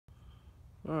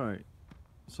Alright,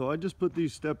 so I just put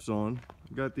these steps on.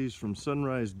 I got these from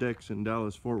Sunrise Decks in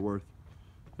Dallas, Fort Worth.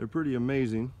 They're pretty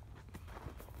amazing.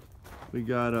 We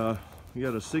got a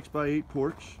 6x8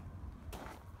 porch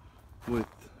with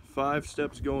 5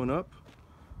 steps going up.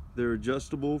 They're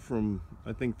adjustable from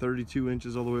I think 32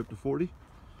 inches all the way up to 40.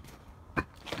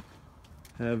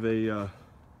 Have a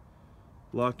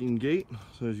locking gate,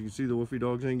 so as you can see the woofy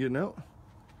dogs ain't getting out.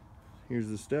 Here's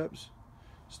the steps.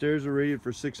 Stairs are rated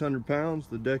for 600 pounds.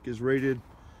 The deck is rated,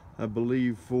 I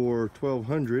believe, for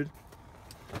 1200.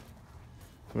 I'm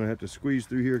gonna have to squeeze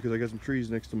through here because I got some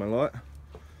trees next to my lot.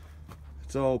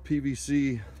 It's all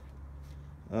PVC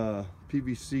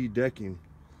decking,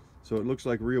 so it looks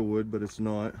like real wood, but it's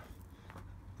not.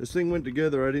 This thing went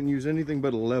together. I didn't use anything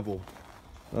but a level.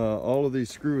 All of these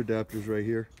screw adapters right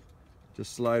here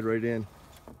just slide right in,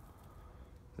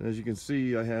 and as you can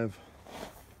see, I have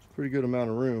a pretty good amount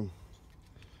of room.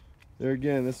 There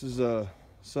again, this is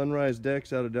Sunrise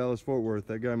Decks out of Dallas, Fort Worth.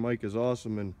 That guy Mike is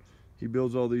awesome, and he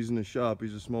builds all these in his shop.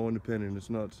 He's a small independent. It's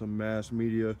not some mass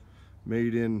media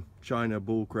made in China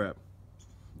bull crap.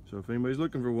 So if anybody's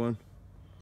looking for one,